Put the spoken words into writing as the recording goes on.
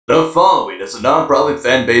The following is a non-profit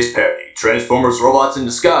fan-based parody. Transformers Robots in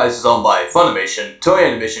Disguise is owned by Funimation, Toei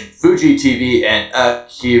Animation, Fuji TV, and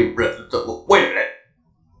Akira... Wait a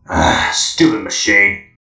minute. Stupid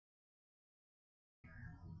machine.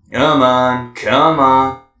 Come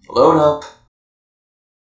on. Load up.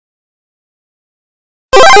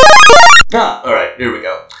 Alright, here we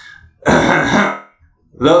go.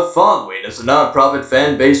 The following is a non-profit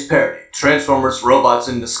fan-based parody. Transformers Robots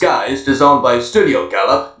in Disguise is owned by Studio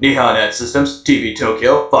Gala, Nihon Ad Systems, TV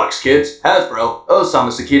Tokyo, Fox Kids, Hasbro,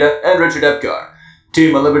 Osamu Sakita, and Richard Epcar.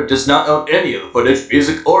 Team Unlimited does not own any of the footage,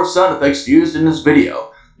 music, or sound effects used in this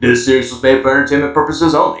video. This series was made for entertainment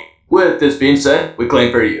purposes only. With this being said, we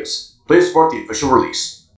claim fair use. Please support the official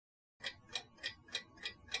release.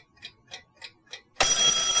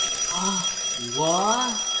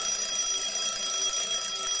 What?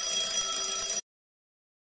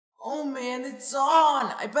 Oh man, it's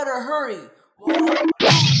on! I better hurry!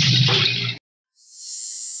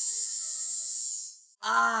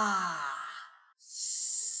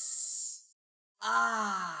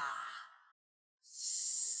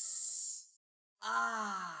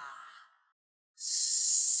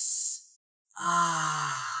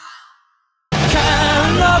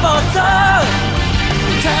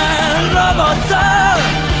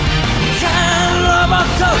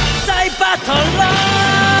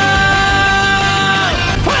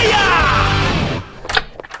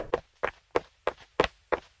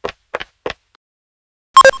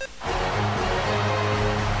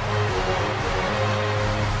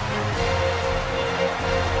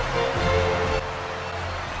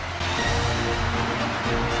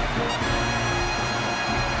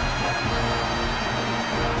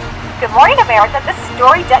 Good morning, America. This is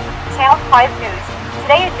Dorrie, Dutton, Channel 5 News.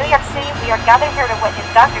 Today in New York City, we are gathered here to witness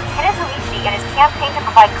Dr. Kenneth Onishi and his campaign to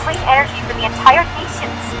provide clean energy for the entire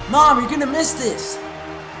nations. Mom, you're gonna miss this!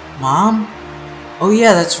 Mom? Oh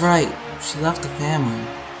yeah, that's right. She left the family.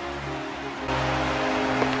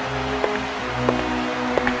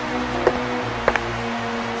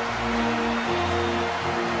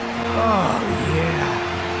 Oh yeah.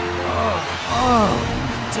 Oh,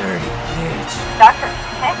 dirty bitch. Dr.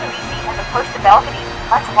 Kenneth Onishi has approached the balcony.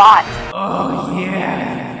 Let's watch. Oh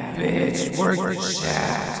yeah, bitch, work your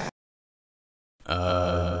shaft.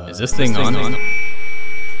 Is this thing on?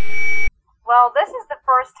 Well, this is the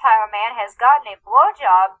first time a man has gotten a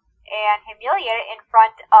blowjob and humiliated in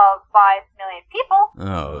front of 5 million people.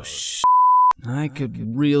 Oh, I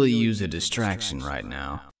could really use a distraction right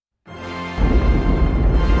now.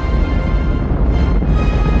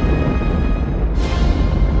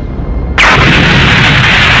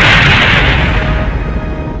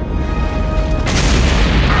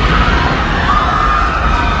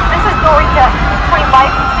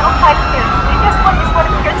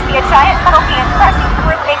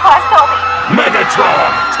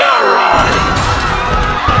 Megatron, terror!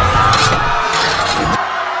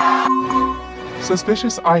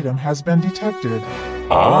 Suspicious item has been detected.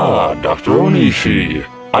 Ah, Dr. Onishi.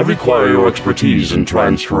 I require your expertise in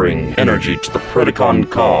transferring energy to the Predacon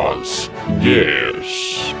cause.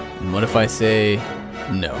 Yes. What if I say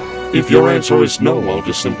no? If your answer is no, I'll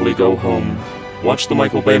just simply go home, watch the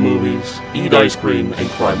Michael Bay movies, eat ice cream, and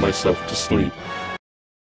cry myself to sleep.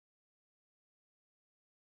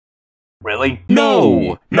 Really?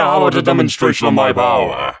 No! Now at a demonstration of my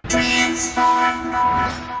power.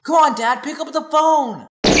 Come on, Dad, pick up the phone!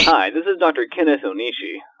 Hi, this is Dr. Kenneth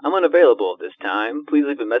Onishi. I'm unavailable at this time. Please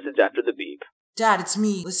leave a message after the beep. Dad, it's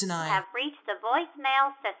me. Listen, I have reached the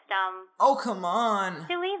voicemail system. Oh, come on.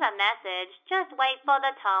 To leave a message, just wait for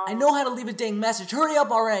the tone. I know how to leave a dang message. Hurry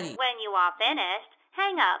up already. When you are finished,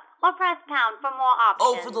 hang up or press pound for more options.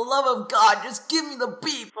 Oh, for the love of God, just give me the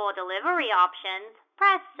beep. For delivery options,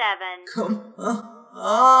 press 7. Come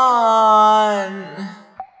on.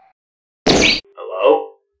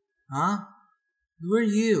 Hello? Huh? Who are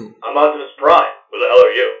you? I'm Optimus Prime. Who the hell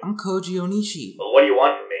are you? I'm Koji Onishi. Well, what do you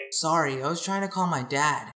want from me? Sorry, I was trying to call my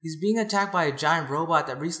dad. He's being attacked by a giant robot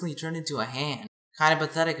that recently turned into a hand. Kinda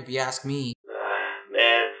pathetic if you ask me.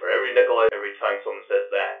 Man, for every nickel every time someone says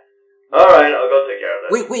that. Alright, I'll go take care of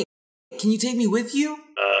that. Wait. Can you take me with you?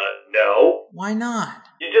 No. Why not?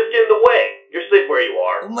 You just get in the way. You're safe where you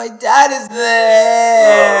are. My dad is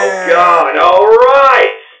there! Oh god,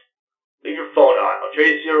 alright! Leave your phone on. I'll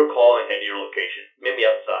trace your call and hand you your location. Meet me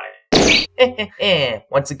outside.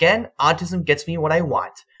 Once again, autism gets me what I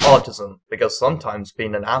want. Autism, because sometimes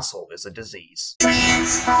being an asshole is a disease.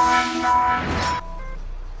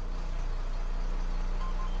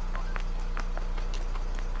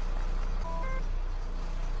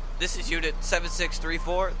 This is Unit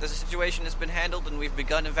 7634. The situation has been handled and we've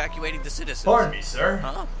begun evacuating the citizens. Pardon me, sir.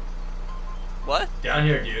 Huh? What? Down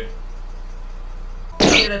here, dude. I'm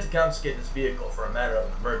gonna have to confiscate this vehicle for a matter of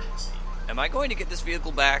an emergency. Am I going to get this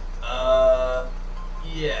vehicle back?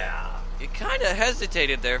 Yeah. You kinda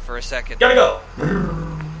hesitated there for a second. Gotta go!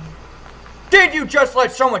 Did you just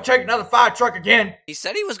let someone take another fire truck again? He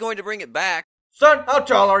said he was going to bring it back. Son, how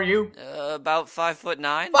tall are you? About 5'9".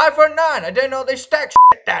 5'9". I didn't know they stack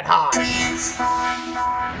shit that high.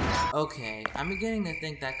 Okay, I'm beginning to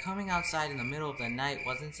think that coming outside in the middle of the night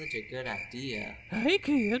wasn't such a good idea. Hey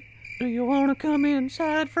kid, do you want to come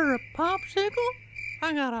inside for a popsicle?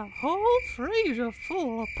 I got a whole freezer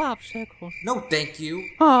full of popsicles. No, thank you.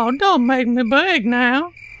 Oh, don't make me beg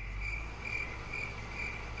now.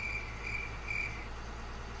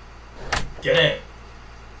 Get in.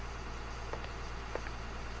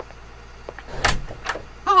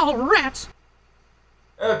 Oh, rats!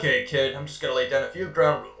 Okay, kid, I'm just gonna lay down a few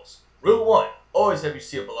ground rules. Rule 1, always have your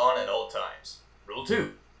seatbelt on at all times. Rule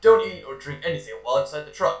 2, don't eat or drink anything while inside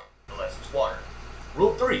the truck, unless it's water.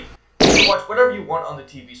 Rule 3, you can watch whatever you want on the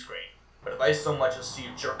TV screen. But if I so much as see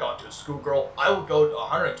you jerk off to a schoolgirl, I will go to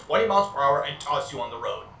 120 miles per hour and toss you on the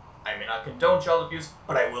road. I may not condone child abuse,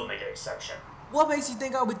 but I will make an exception. What makes you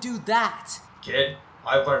think I would do that? Kid,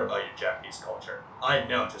 I've learned about your Japanese culture. I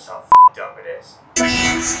know just how f***ed up it is.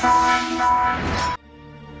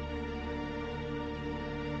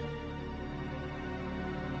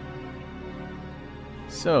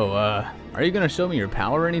 So, are you gonna show me your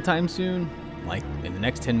power anytime soon? Like, in the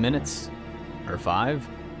next 10 minutes? Or 5?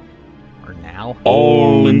 Or now?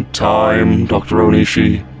 All in time, Dr.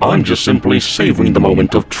 Onishi. I'm just simply savoring the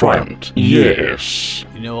moment of triumph. Yes.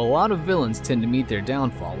 You know, a lot of villains tend to meet their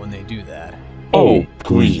downfall when they do that. Oh,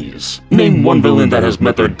 please. Name one villain that has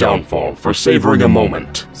met their downfall for savoring a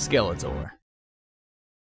moment. Skeletor.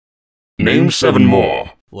 Name 7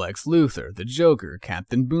 more. Lex Luthor, the Joker,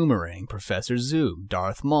 Captain Boomerang, Professor Zoom,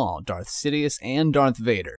 Darth Maul, Darth Sidious, and Darth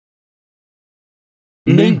Vader.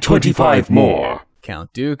 Name 25 more.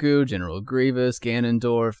 Count Dooku, General Grievous,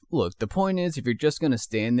 Ganondorf. Look, the point is, if you're just gonna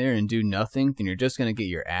stand there and do nothing, then you're just gonna get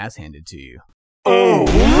your ass handed to you. Oh,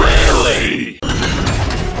 really?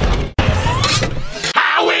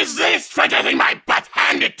 How is this for getting my butt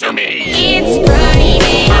handed to me? It's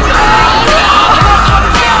Friday.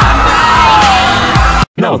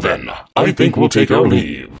 Now then, I think we'll take our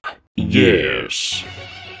leave. Yes.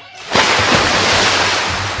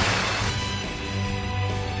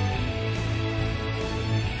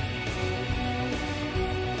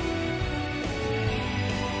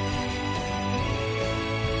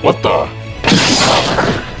 What the?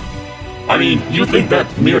 I mean, you think that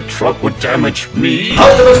mere truck would damage me?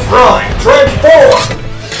 Optimus Prime, transform!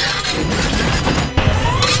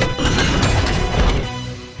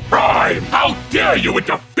 Prime, how dare you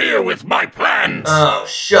interfere with my plans? Oh,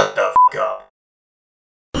 shut the f*** up.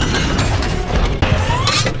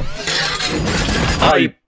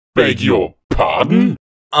 I beg your pardon?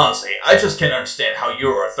 Honestly, I just can't understand how you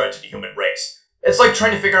are a threat to the human race. It's like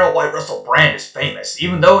trying to figure out why Russell Brand is famous,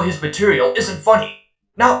 even though his material isn't funny.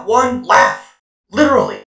 Not one laugh.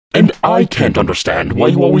 Literally. And I can't understand why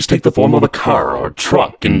you always take the form of a car or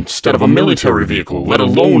truck instead of a military vehicle, let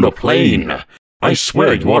alone a plane. I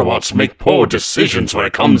swear you Autobots make poor decisions when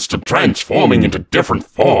it comes to transforming into different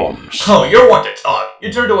forms. Oh, you're one to talk.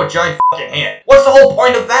 You turn into a giant f***ing hand. What's the whole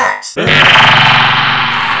point of that?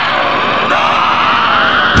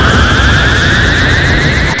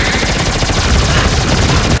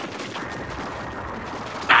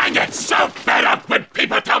 I get so fed up when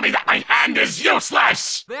people tell me that my hand is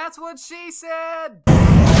useless! That's what she said!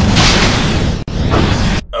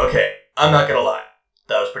 Okay, I'm not gonna lie.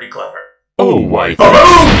 That was pretty clever. Oh, I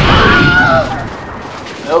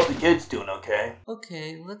hope the kid's doing okay.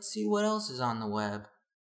 Okay, let's see what else is on the web.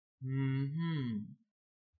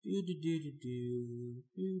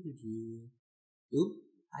 Oop,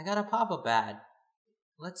 I got a pop-up ad.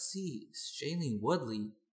 Let's see, Shailene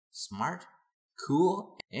Woodley. Smart,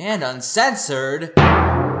 cool, and uncensored.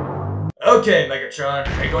 Okay, Megatron,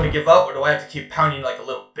 are you going to give up, or do I have to keep pounding like a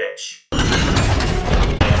little bitch?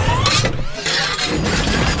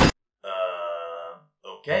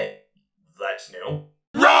 Okay. That's new.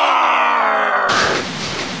 Roar!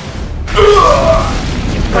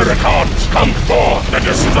 Predacons, come forth and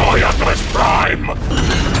destroy Optimus Prime!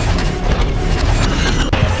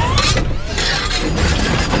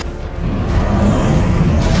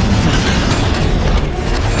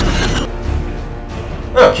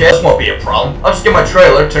 Okay, this won't be a problem. I'll just get my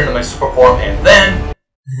trailer, turn to my super form, and then...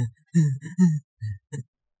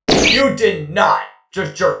 You did not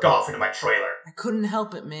just jerk off into my trailer. I couldn't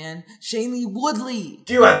help it, man. Shailene Woodley!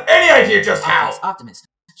 Do you have any idea just how? Optimus.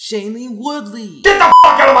 Shailene Woodley! Get the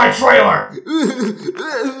fuck out of my trailer!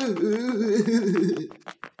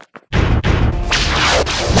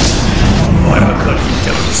 I'm gonna cut you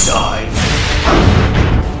down to size.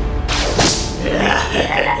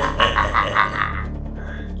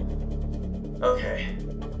 Okay.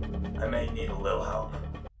 I may need a little help.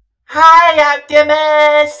 Hi,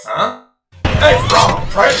 Optimus! Huh? X-Brawn,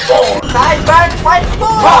 transform! Sideburn,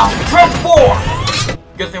 transform! Prowl, transform!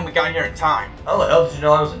 Good thing we got here in time. How the hell did you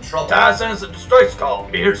know I was in trouble? Dad sent us a distress call.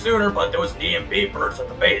 Be here sooner, but there was an EMP burst at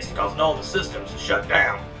the base, causing all the systems to shut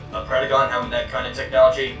down. A Predagon having that kind of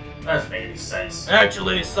technology? That doesn't make any sense.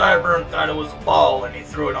 Actually, Sideburn thought it was a ball and he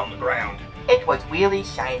threw it on the ground. It was really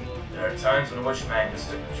shiny. There are times when I wish Magnus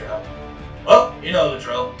took the job. Well, you know the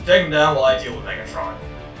drill. Take him down while I deal with Megatron.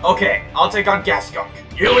 Okay, I'll take on Gas-Skunk.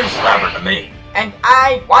 You leave Sideburn to me. And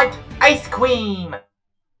I want ice cream!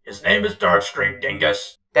 His name is Darkstream,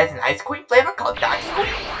 dingus. There's an ice cream flavor called Darkstream?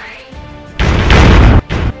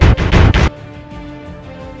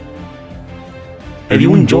 Have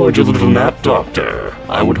you enjoyed your little nap, Doctor?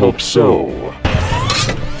 I would hope so.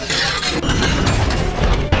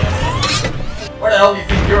 Where the hell do you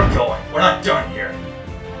think you're going? We're not done here.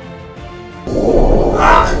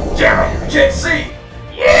 Ah, damn it! I can't see!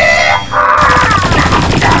 Yeah!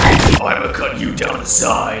 I'm gonna cut you down to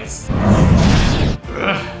size.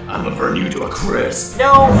 I'm gonna burn you to a crisp.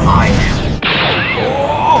 No, I am.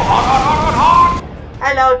 Oh, hot.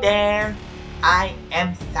 Hello there. I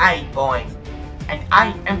am Sideburn, and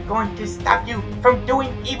I am going to stop you from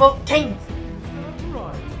doing evil things.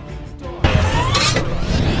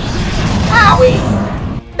 Howie!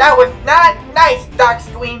 That was not nice,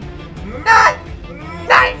 Darkstream. Not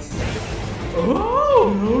nice.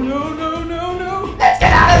 Oh, no. Let's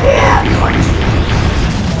get out of here!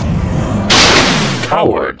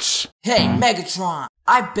 Cowards! Hey, Megatron!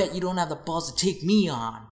 I bet you don't have the balls to take me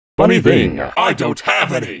on. Funny thing, I don't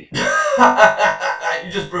have any. You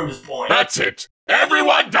just proved his point. That's it.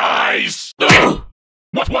 Everyone dies!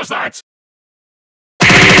 What was that?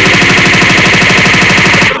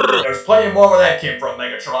 There's plenty more where that came from,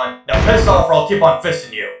 Megatron. Now piss off or I'll keep on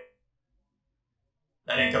fisting you.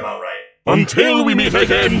 That didn't come out right. Until we meet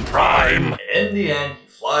again, Prime! And in the end, he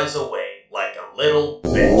flies away like a little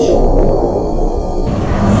bitch.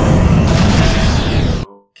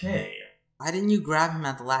 Okay. Why didn't you grab him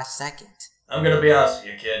at the last second? I'm gonna be honest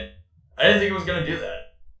with you, kid. I didn't think he was gonna do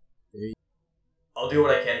that. I'll do what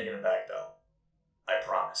I can to get him back, though. I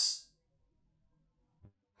promise.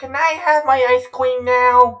 Can I have my ice cream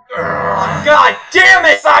now? God damn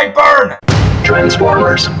it, Sideburn!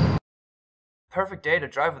 Transformers. Perfect day to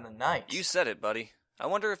drive in the night. You said it, buddy. I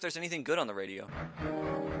wonder if there's anything good on the radio.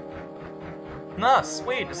 Nah,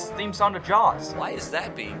 sweet. This is the theme song to Jaws. Why is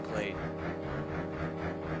that being played?